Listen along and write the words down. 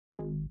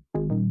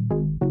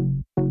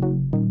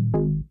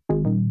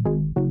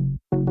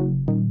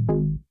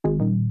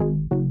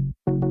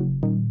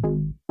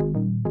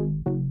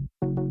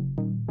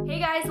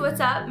what's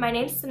up? My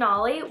name's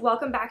Sonali.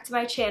 Welcome back to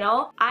my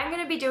channel. I'm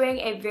going to be doing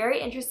a very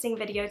interesting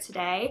video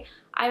today.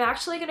 I'm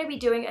actually going to be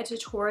doing a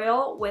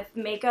tutorial with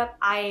makeup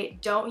I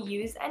don't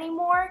use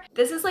anymore.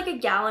 This is like a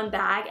gallon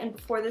bag, and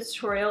before this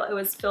tutorial it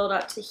was filled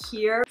up to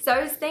here. So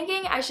I was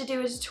thinking I should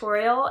do a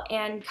tutorial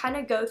and kind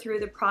of go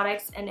through the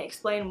products and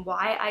explain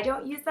why I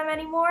don't use them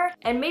anymore,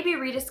 and maybe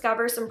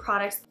rediscover some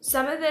products.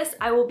 Some of this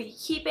I will be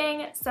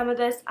keeping, some of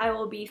this I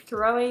will be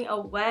throwing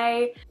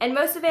away, and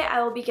most of it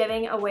I will be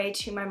giving away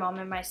to my mom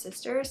and my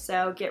sister.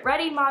 So get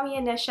ready, Mommy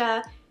and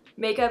Nisha.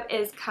 Makeup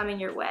is coming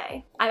your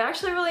way. I'm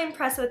actually really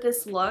impressed with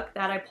this look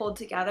that I pulled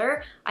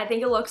together. I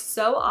think it looks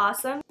so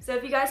awesome. So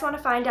if you guys want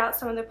to find out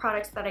some of the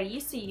products that I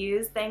used to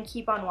use, then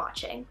keep on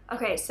watching.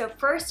 Okay, so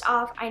first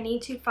off, I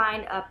need to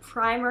find a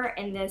primer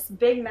in this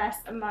big mess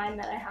of mine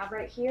that I have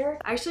right here.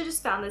 I actually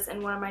just found this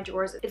in one of my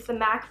drawers. It's the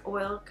MAC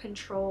Oil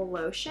Control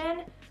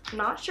Lotion. I'm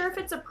not sure if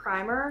it's a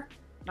primer.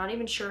 Not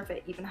even sure if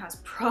it even has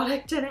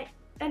product in it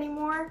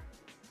anymore,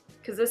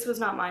 because this was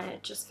not mine. I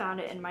just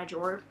found it in my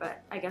drawer,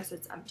 but I guess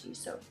it's empty,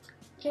 so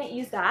can't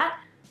use that.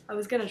 I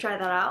was gonna try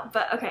that out,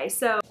 but okay.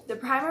 So the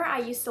primer I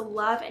used to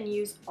love and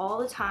use all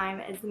the time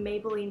is the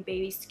Maybelline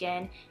Baby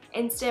Skin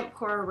Instant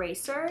Pore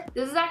Eraser.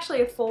 This is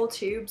actually a full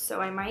tube,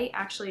 so I might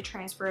actually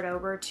transfer it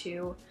over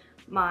to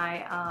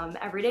my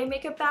everyday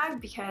makeup bag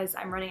because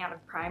I'm running out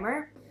of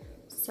primer.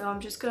 So I'm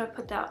just going to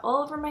put that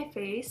all over my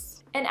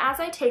face. And as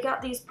I take out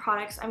these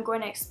products, I'm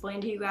going to explain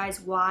to you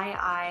guys why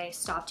I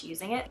stopped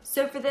using it.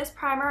 So for this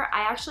primer,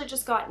 I actually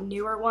just got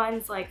newer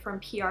ones like from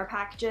PR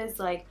packages,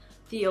 like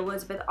the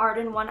Elizabeth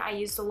Arden one I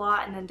used a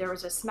lot, and then there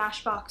was a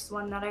Smashbox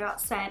one that I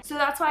got sent. So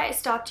that's why I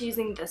stopped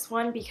using this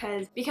one,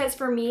 because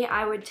for me,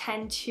 I would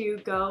tend to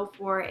go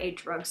for a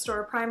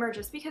drugstore primer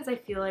just because I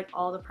feel like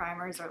all the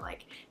primers are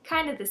like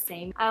kind of the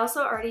same. I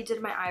also already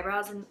did my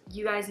eyebrows, and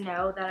you guys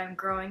know that I'm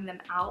growing them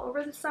out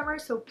over the summer,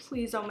 so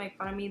please don't make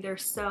fun of me. They're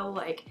so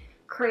like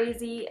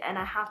crazy, and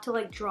I have to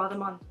like draw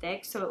them on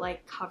thick so it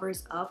like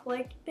covers up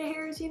like the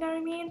hairs, you know what I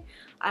mean?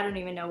 I don't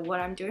even know what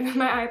I'm doing with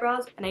my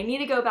eyebrows, and I need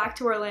to go back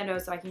to Orlando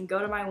so I can go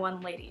to my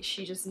one lady.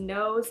 She just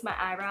knows my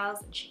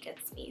eyebrows and she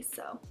gets me,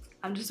 so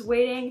I'm just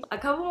waiting a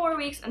couple more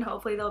weeks and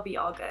hopefully they'll be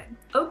all good.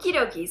 Okie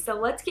dokie, so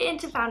let's get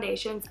into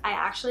foundations. I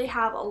actually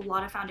have a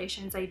lot of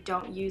foundations I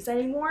don't use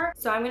anymore,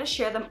 so I'm gonna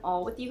share them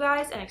all with you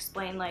guys and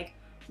explain like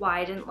why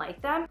I didn't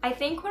like them. I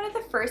think one of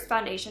the first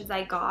foundations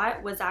I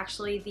got was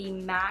actually the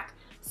MAC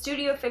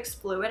Studio Fix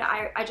Fluid.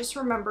 I just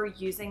remember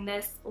using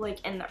this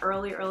like in the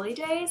early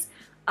days.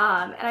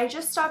 And I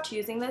just stopped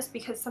using this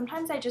because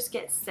sometimes I just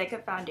get sick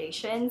of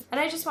foundations and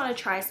I just want to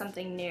try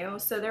something new,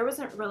 so there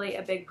wasn't really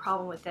a big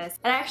problem with this.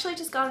 And I actually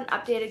just got an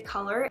updated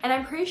color, and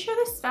I'm pretty sure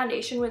this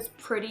foundation was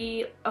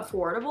pretty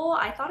affordable.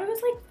 I thought it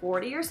was like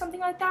 40 or something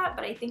like that,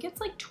 but I think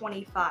it's like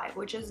 25,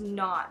 which is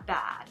not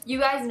bad. You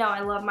guys know I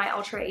love my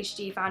Ultra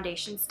HD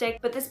foundation stick,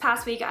 but this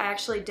past week I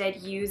actually did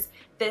use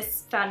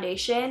this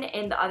foundation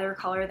in the other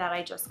color that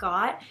I just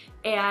got,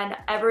 and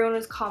everyone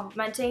was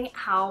complimenting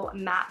how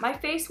matte my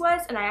face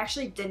was, and I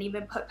actually didn't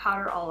even put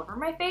powder all over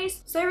my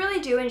face. So I really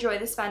do enjoy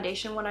this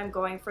foundation when I'm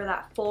going for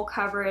that full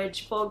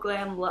coverage, full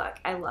glam look.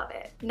 I love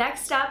it.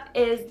 Next up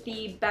is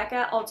the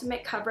Becca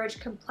Ultimate Coverage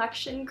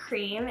Complexion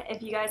Cream.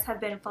 If you guys have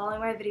been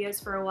following my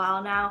videos for a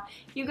while now,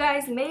 you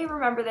guys may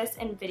remember this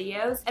in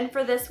videos. And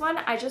for this one,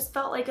 I just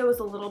felt like it was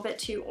a little bit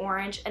too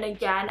orange, and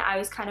again, I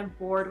was kind of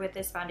bored with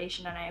this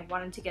foundation and I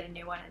wanted to get a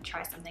new one and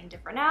try something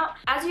different out.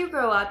 As you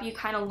grow up, you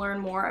kind of learn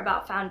more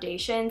about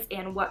foundations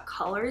and what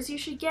colors you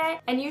should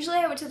get, and usually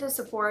I went to the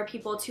Sephora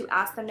people to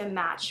ask them to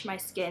match my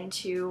skin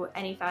to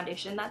any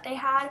foundation that they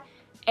had,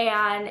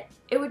 and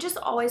it would just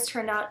always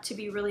turn out to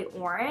be really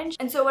orange.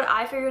 And so what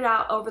I figured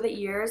out over the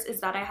years is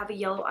that I have a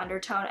yellow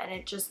undertone, and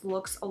it just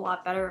looks a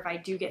lot better if I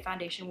do get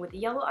foundation with a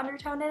yellow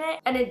undertone in it,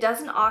 and it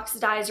doesn't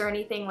oxidize or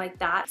anything like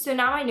that. So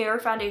now my newer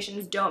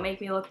foundations don't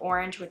make me look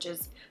orange, which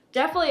is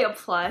definitely a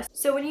plus.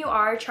 So when you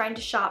are trying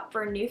to shop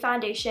for a new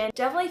foundation,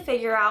 definitely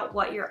figure out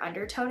what your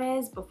undertone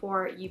is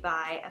before you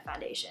buy a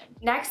foundation.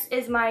 Next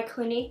is my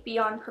Clinique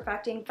Beyond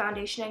Perfecting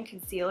Foundation and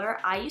Concealer.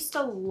 I used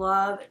to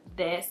love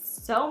this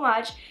so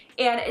much,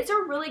 and it's a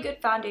really good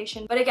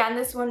foundation, but again,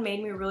 this one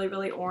made me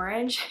really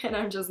orange, and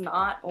I'm just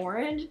not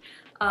orange.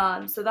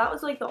 So that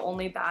was like the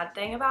only bad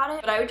thing about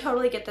it, but I would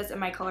totally get this in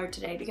my color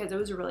today because it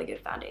was a really good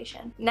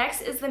foundation.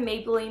 Next is the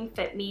Maybelline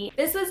Fit Me.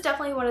 This was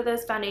definitely one of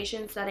those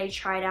foundations that I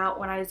tried out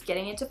when I was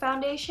getting into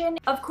foundation.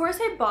 Of course,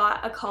 I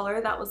bought a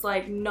color that was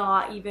like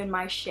not even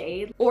my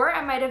shade, or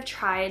I might have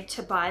tried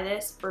to buy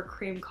this for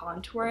cream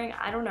contouring.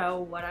 I don't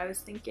know what I was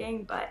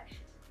thinking, but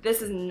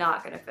this is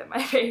not gonna fit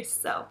my face,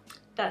 so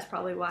that's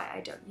probably why I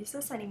don't use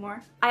this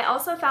anymore. I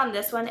also found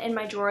this one in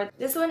my drawer.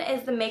 This one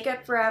is the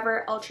Makeup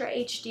Forever Ultra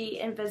HD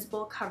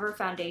Invisible Cover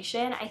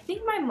Foundation. I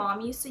think my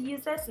mom used to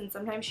use this, and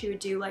sometimes she would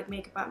do like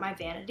makeup at my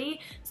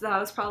vanity, so that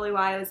was probably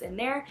why I was in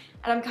there.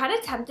 And I'm kind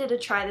of tempted to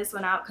try this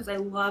one out because I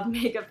love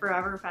Makeup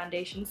Forever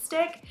foundation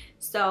stick,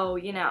 so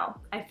you know,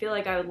 I feel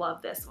like I would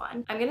love this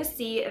one. I'm gonna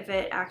see if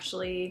it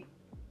actually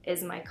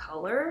is my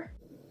color.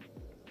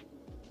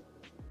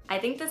 I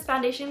think this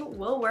foundation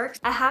will work.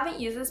 I haven't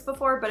used this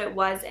before, but it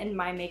was in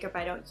my makeup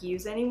I don't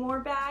use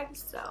anymore bag,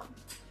 so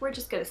we're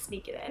just gonna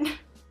sneak it in.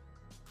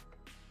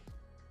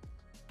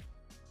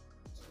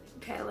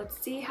 Okay,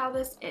 let's see how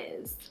this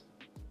is.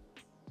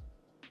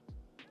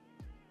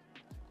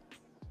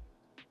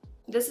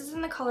 This is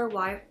in the color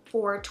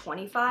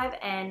Y425,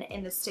 and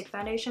in the stick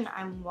foundation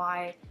I'm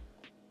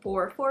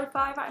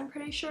Y445, I'm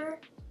pretty sure.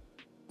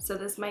 So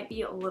this might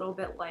be a little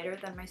bit lighter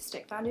than my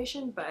stick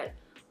foundation, but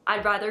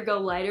I'd rather go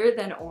lighter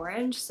than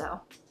orange, so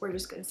we're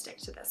just gonna stick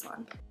to this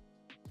one.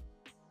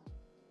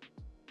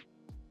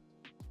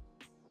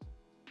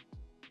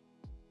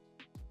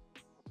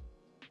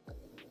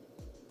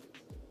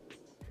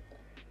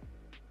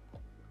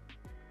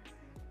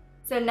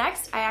 So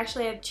next, I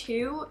actually have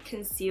two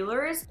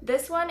concealers.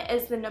 This one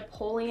is the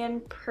Napoleon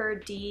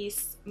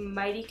Perdis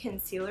Mighty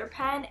Concealer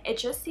Pen. It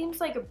just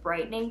seems like a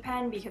brightening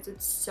pen because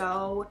it's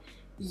so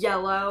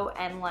yellow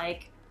and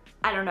like,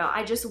 I don't know,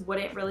 I just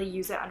wouldn't really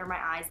use it under my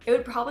eyes. It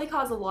would probably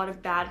cause a lot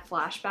of bad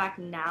flashback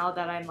now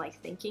that I'm like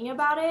thinking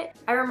about it.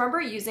 I remember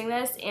using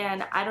this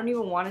and I don't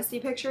even want to see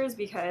pictures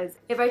because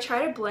if I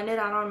try to blend it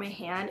out on my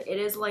hand, it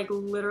is like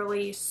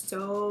literally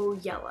so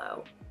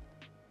yellow.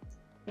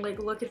 Like,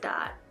 look at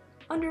that.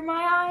 Under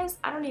my eyes,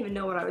 I don't even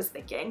know what I was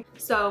thinking.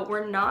 So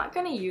we're not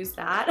gonna use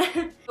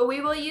that. But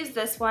we will use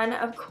this one,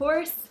 of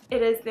course.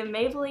 It is the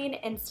Maybelline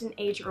Instant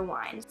Age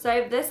Rewind. So I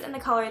have this in the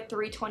color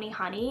 320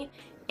 Honey,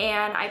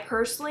 and I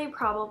personally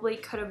probably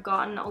could have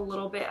gotten a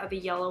little bit of a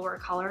yellower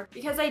color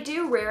because I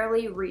do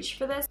rarely reach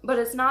for this, but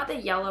it's not the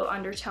yellow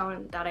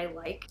undertone that I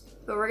like.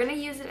 But we're gonna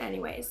use it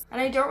anyways.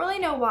 And I don't really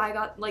know why I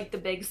got like the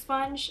big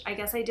sponge. I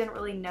guess I didn't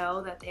really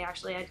know that they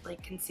actually had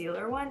like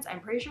concealer ones. I'm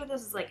pretty sure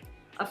this is like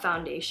a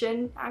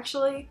foundation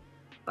actually,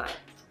 but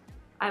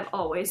I've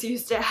always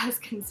used it as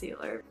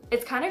concealer.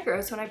 It's kind of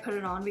gross when I put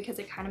it on because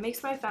it kind of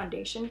makes my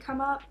foundation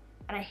come up,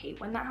 and I hate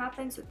when that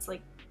happens. It's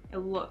like, it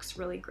looks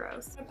really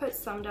gross. I put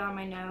some down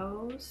my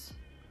nose,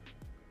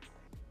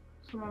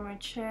 some on my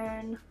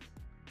chin.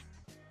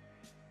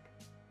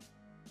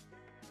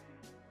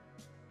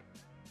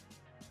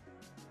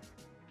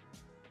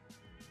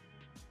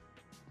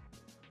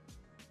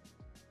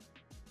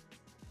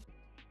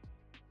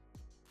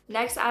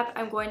 Next up,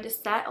 I'm going to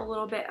set a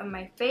little bit of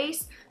my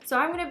face. So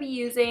I'm going to be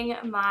using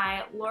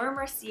my Laura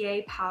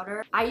Mercier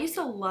powder. I used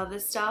to love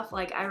this stuff,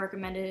 like I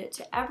recommended it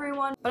to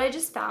everyone, but I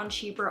just found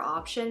cheaper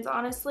options,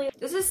 honestly.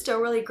 This is still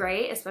really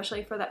great,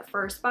 especially for that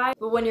first buy,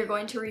 but when you're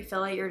going to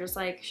refill it, you're just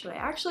like, should I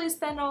actually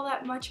spend all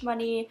that much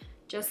money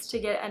just to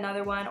get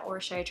another one,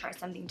 or should I try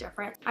something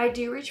different? I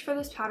do reach for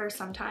this powder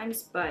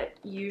sometimes, but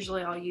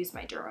usually I'll use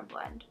my Derma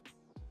Blend.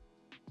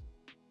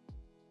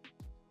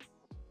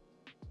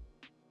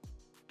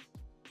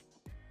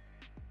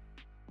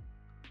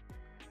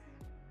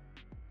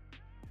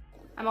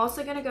 I'm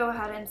also going to go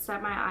ahead and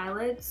set my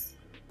eyelids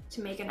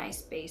to make a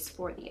nice base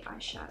for the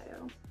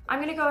eyeshadow. I'm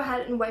going to go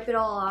ahead and wipe it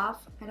all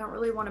off. I don't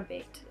really want to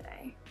bake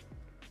today.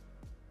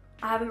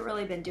 I haven't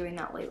really been doing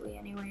that lately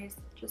anyways,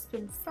 just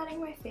been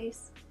setting my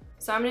face.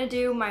 So I'm going to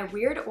do my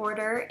weird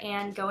order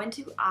and go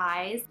into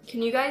eyes.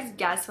 Can you guys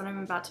guess what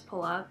I'm about to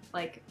pull up?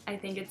 Like, I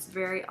think it's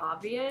very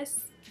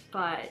obvious,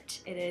 but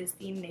it is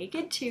the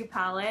Naked 2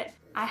 palette.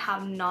 I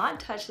have not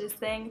touched this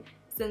thing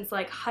since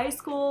like high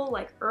school,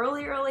 like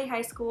early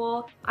high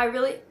school. I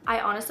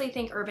honestly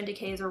think Urban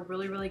Decay is a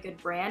really good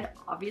brand.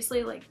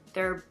 Obviously, like,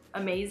 they're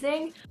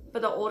amazing,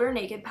 but the older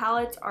Naked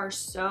palettes are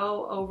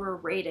so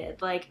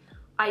overrated. Like,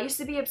 I used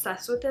to be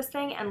obsessed with this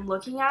thing, and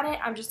looking at it,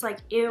 I'm just like,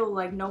 ew,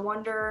 like, no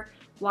wonder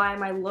why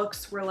my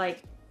looks were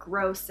like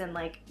gross and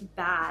like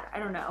bad. I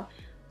don't know.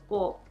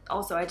 Well,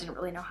 also I didn't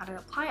really know how to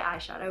apply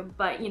eyeshadow,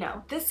 but you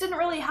know, this didn't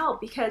really help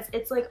because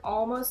it's like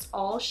almost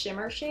all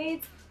shimmer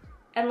shades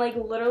and like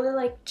literally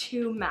like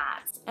 2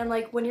 mattes. And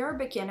like when you're a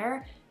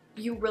beginner,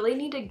 you really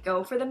need to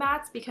go for the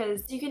mattes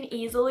because you can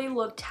easily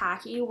look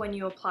tacky when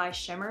you apply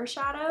shimmer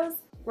shadows.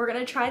 We're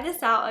gonna try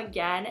this out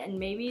again, and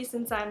maybe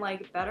since I'm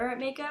like better at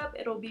makeup,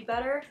 it'll be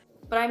better.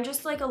 But I'm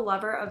just like a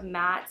lover of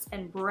mattes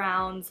and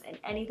browns and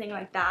anything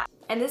like that.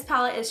 And this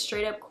palette is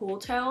straight up cool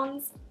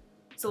tones.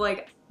 So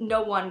like,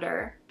 no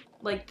wonder.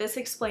 Like, this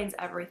explains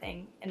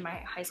everything in my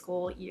high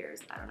school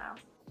years. I don't know.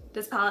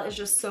 This palette is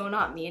just so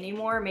not me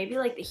anymore. Maybe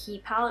like the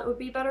Heat palette would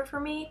be better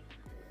for me.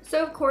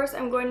 So of course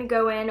I'm going to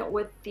go in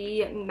with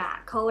the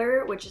matte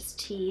color, which is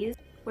Tease.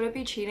 Would it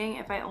be cheating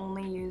if I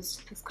only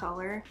used this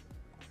color?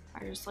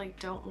 I just like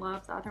don't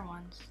love the other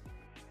ones.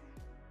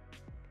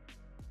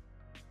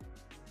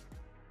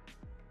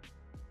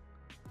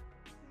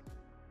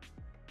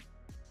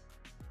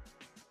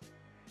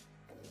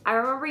 I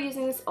remember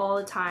using this all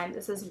the time.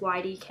 This is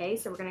YDK,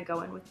 so we're gonna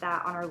go in with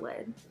that on our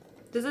lid.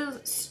 This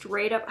is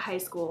straight up high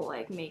school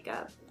like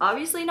makeup.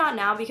 Obviously not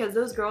now because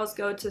those girls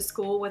go to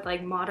school with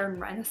like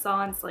modern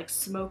renaissance like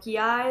smoky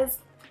eyes.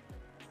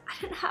 I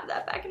didn't have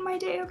that back in my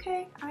day,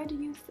 okay? I had to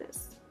use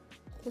this.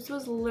 This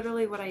was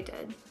literally what I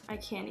did. I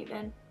can't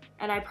even.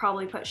 And I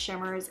probably put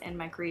shimmers in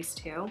my crease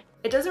too.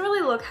 It doesn't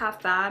really look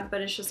half bad, but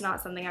it's just not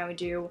something I would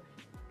do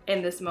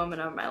in this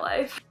moment of my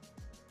life.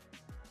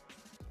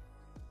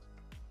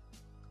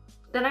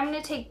 Then I'm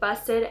going to take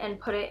Busted and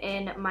put it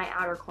in my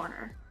outer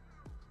corner.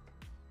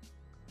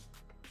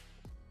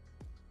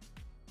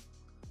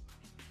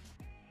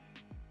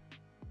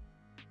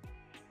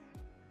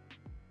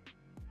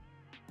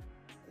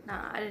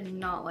 Nah, I did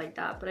not like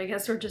that, but I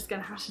guess we're just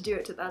gonna have to do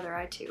it to the other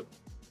eye too.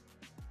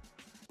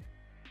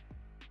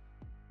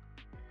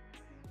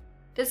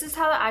 This is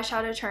how the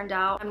eyeshadow turned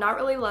out. I'm not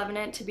really loving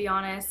it, to be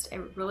honest.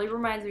 It really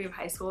reminds me of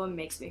high school and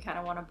makes me kind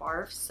of want to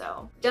barf,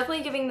 so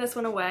definitely giving this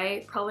one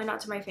away. Probably not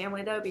to my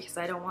family though, because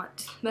I don't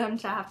want them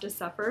to have to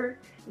suffer.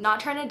 Not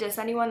trying to diss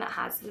anyone that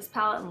has this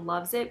palette and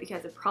loves it,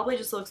 because it probably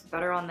just looks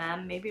better on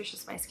them. Maybe it's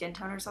just my skin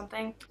tone or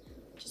something.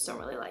 Just don't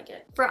really like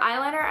it. For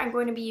eyeliner, I'm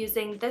going to be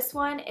using this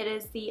one. It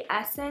is the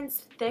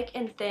Essence Thick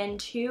and Thin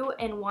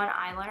 2-in-1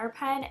 eyeliner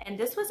pen, and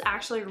this was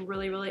actually a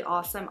really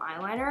awesome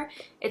eyeliner.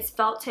 It's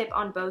felt tip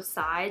on both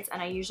sides,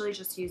 and I usually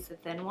just use the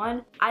thin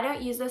one. I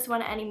don't use this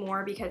one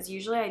anymore because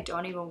usually I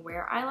don't even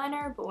wear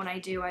eyeliner, but when I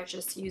do, I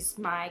just use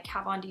my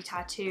Kat Von D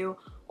Tattoo,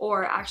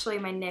 or actually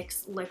my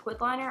NYX liquid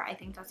liner. I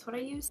think that's what I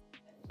use.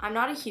 I'm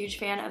not a huge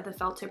fan of the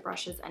felt tip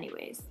brushes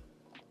anyways.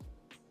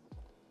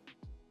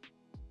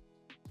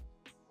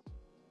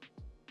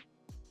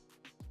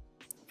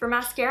 For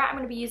mascara, I'm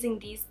going to be using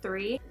these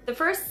three. The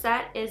first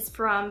set is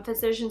from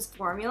Physicians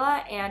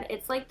Formula, and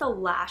it's like the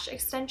lash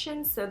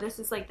extensions. So this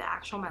is like the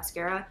actual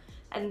mascara,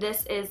 and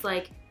this is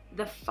like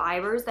the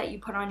fibers that you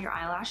put on your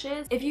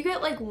eyelashes. If you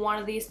get like one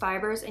of these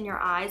fibers in your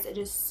eyes, it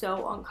is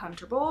so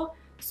uncomfortable.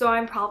 So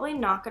I'm probably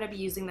not going to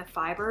be using the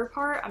fiber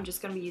part. I'm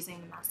just going to be using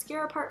the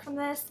mascara part from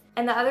this.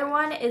 And the other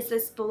one is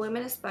this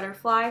Voluminous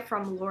Butterfly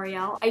from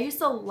L'Oreal. I used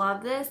to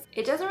love this.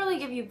 It doesn't really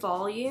give you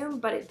volume,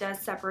 but it does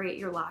separate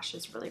your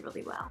lashes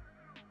really well.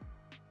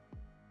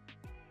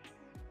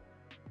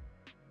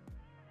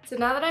 So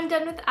now that I'm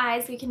done with the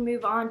eyes, we can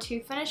move on to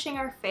finishing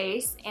our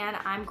face, and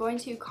I'm going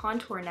to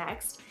contour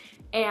next.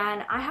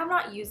 And I have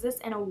not used this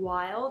in a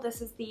while.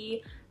 This is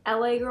the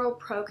LA Girl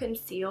Pro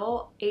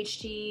Conceal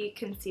HD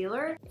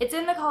Concealer. It's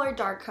in the color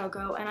Dark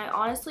Cocoa, and I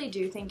honestly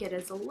do think it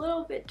is a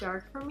little bit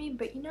dark for me,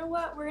 but you know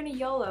what? We're gonna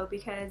YOLO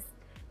because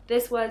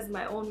this was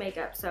my old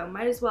makeup, so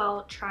might as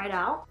well try it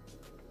out.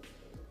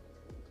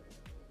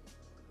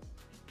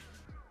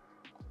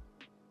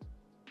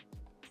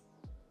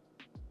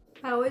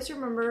 I always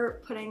remember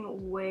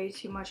putting way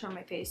too much on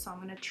my face, so I'm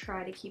going to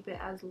try to keep it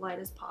as light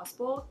as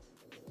possible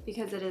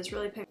because it is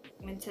really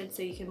pigmented,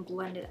 so you can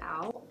blend it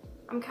out.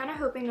 I'm kind of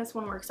hoping this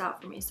one works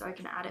out for me so I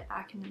can add it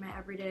back into my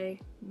everyday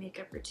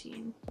makeup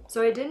routine.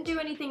 So I didn't do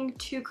anything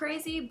too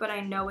crazy, but I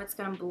know it's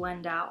going to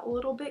blend out a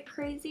little bit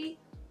crazy.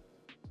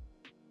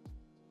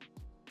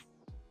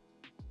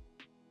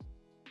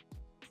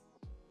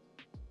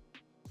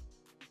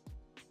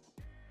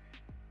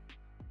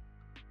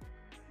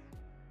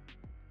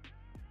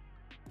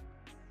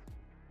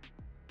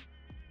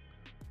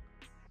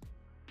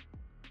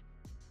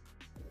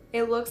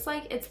 It looks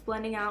like it's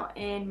blending out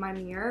in my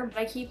mirror, but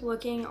I keep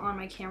looking on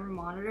my camera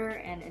monitor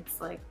and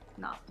it's like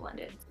not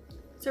blended.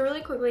 So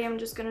really quickly, I'm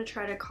just gonna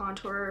try to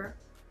contour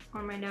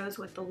on my nose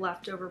with the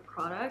leftover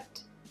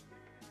product.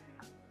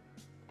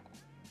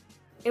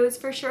 It was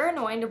for sure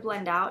annoying to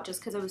blend out just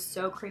because it was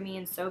so creamy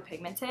and so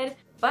pigmented.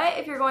 But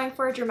if you're going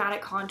for a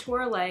dramatic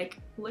contour, like,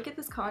 look at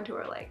this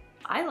contour, like,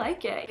 I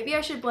like it. Maybe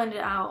I should blend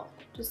it out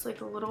just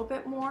like a little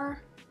bit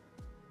more,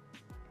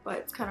 but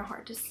it's kind of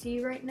hard to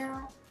see right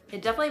now.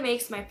 It definitely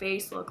makes my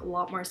face look a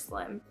lot more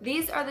slim.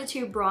 These are the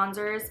two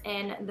bronzers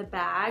in the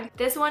bag.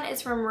 This one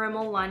is from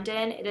Rimmel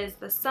London. It is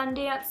the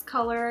Sundance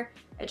color.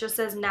 It just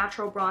says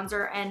natural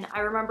bronzer, and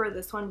I remember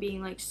this one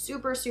being like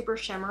super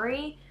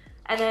shimmery.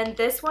 And then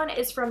this one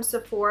is from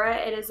Sephora.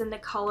 It is in the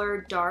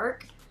color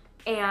dark,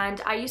 and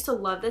I used to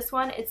love this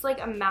one. It's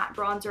like a matte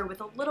bronzer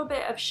with a little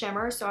bit of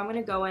shimmer, so I'm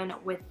gonna go in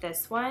with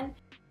this one.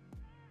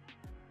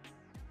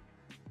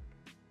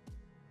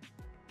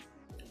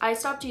 I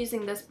stopped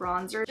using this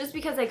bronzer just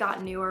because I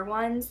got newer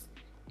ones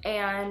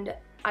and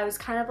I was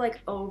kind of like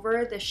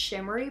over the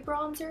shimmery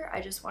bronzer.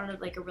 I just wanted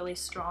like a really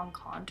strong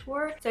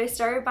contour. So I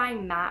started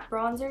buying matte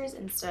bronzers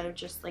instead of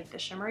just like the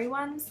shimmery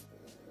ones.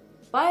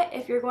 But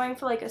if you're going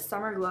for like a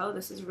summer glow,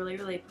 this is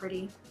really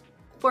pretty.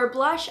 For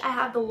blush, I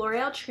have the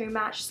L'Oreal True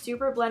Match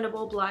Super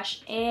Blendable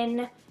Blush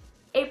in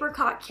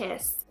Apricot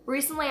Kiss.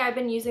 Recently, I've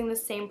been using the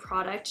same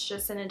product,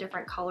 just in a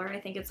different color. I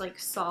think it's like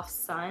Soft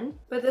Sun,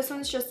 but this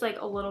one's just like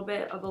a little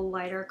bit of a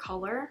lighter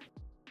color.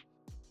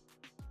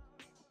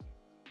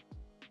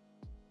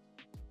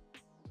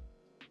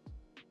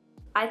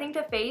 I think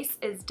the face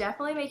is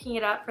definitely making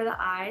it up for the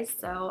eyes,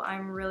 so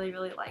I'm really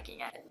liking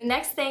it. The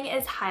next thing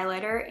is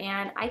highlighter,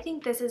 and I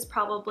think this is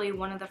probably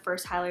one of the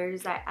first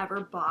highlighters I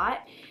ever bought.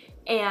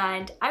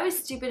 And I was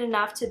stupid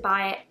enough to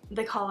buy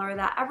the color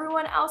that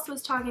everyone else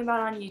was talking about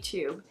on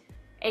YouTube,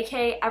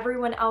 aka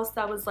everyone else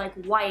that was like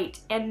white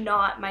and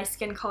not my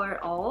skin color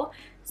at all.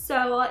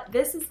 So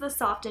this is the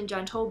Soft and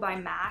Gentle by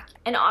MAC,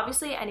 and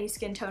obviously any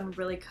skin tone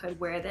really could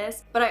wear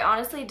this, but I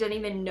honestly didn't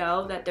even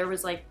know that there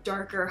was like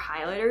darker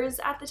highlighters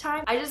at the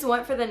time. I just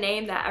went for the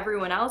name that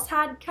everyone else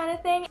had kind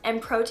of thing.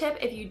 And pro tip,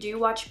 if you do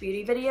watch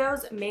beauty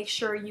videos, make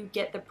sure you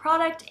get the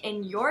product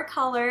in your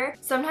color.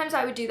 Sometimes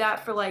I would do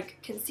that for like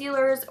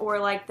concealers or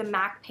like the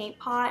MAC paint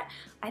pot.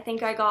 I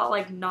think I got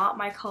like not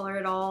my color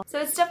at all. So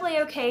it's definitely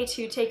okay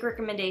to take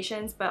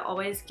recommendations, but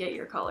always get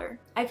your color.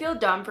 I feel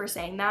dumb for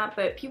saying that,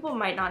 but people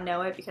might not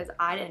know it because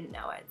I didn't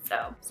know it.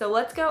 So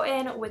let's go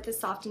in with the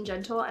Soft and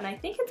Gentle, and I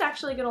think it's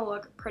actually gonna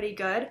look pretty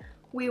good.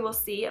 We will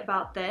see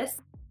about this.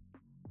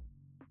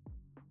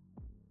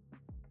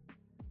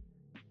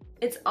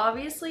 It's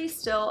obviously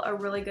still a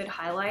really good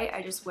highlight.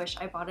 I just wish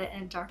I bought it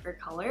in a darker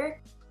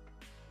color.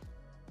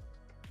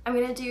 I'm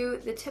gonna do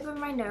the tip of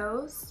my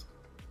nose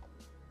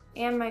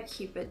and my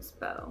Cupid's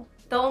bow.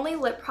 The only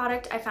lip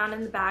product I found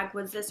in the bag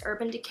was this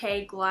Urban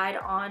Decay Glide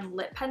On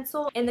Lip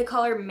Pencil in the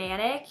color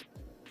Manic.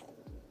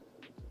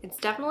 It's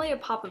definitely a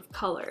pop of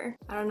color.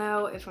 I don't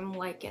know if I'm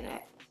liking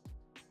it.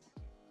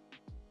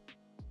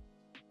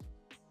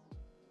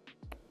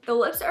 The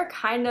lips are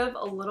kind of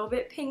a little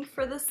bit pink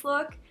for this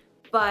look,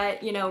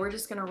 but you know, we're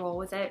just gonna roll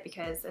with it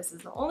because this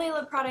is the only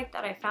lip product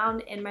that I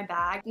found in my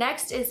bag.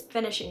 Next is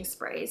finishing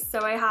sprays. So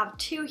I have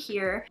two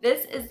here.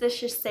 This is the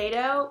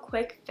Shiseido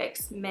Quick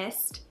Fix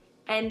Mist,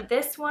 and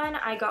this one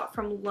I got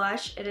from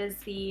Lush. It is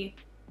the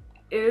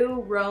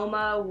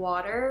Aroma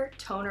Water,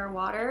 Toner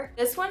Water.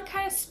 This one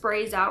kind of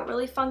sprays out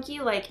really funky,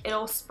 like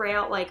it'll spray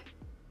out like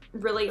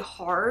really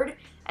hard,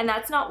 and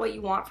that's not what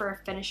you want for a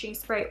finishing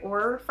spray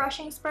or a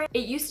refreshing spray.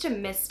 It used to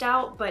mist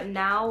out, but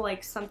now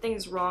like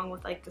something's wrong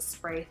with like the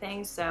spray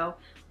thing, so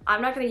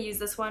I'm not going to use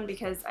this one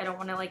because I don't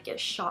want to like get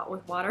shot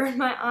with water in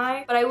my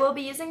eye, but I will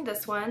be using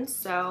this one,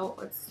 so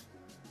let's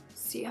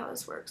see how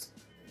this works.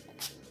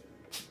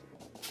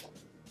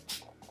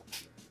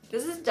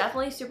 This is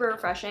definitely super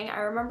refreshing. I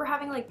remember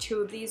having like two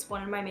of these,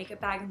 one in my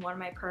makeup bag and one in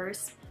my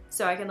purse,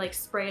 so I can like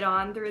spray it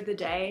on through the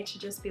day to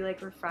just be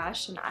like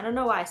refreshed. And I don't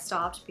know why I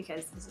stopped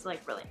because this is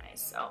like really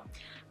nice, so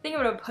I think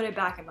I'm gonna put it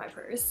back in my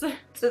purse.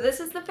 So this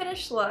is the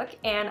finished look,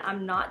 and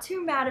I'm not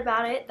too mad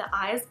about it. The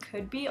eyes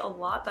could be a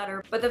lot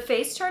better, but the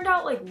face turned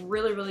out like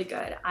really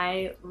good.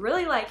 I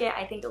really like it.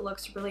 I think it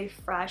looks really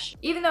fresh.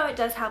 Even though it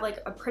does have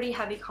like a pretty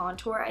heavy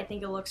contour, I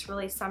think it looks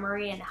really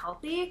summery and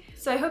healthy.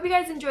 So I hope you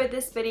guys enjoyed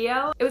this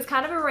video. It was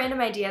kind of a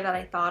random idea that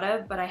I thought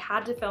of, but I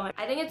had to film it.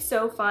 I think it's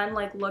so fun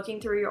like looking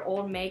through your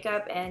old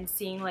makeup and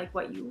seeing like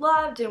what you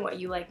loved and what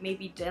you like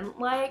maybe didn't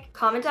like.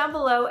 Comment down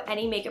below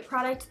any makeup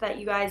product that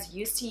you guys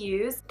used to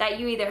use that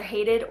you either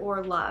hated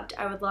or loved.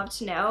 I would love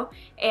to know,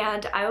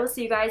 and I will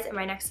see you guys in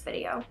my next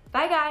video.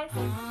 Bye guys!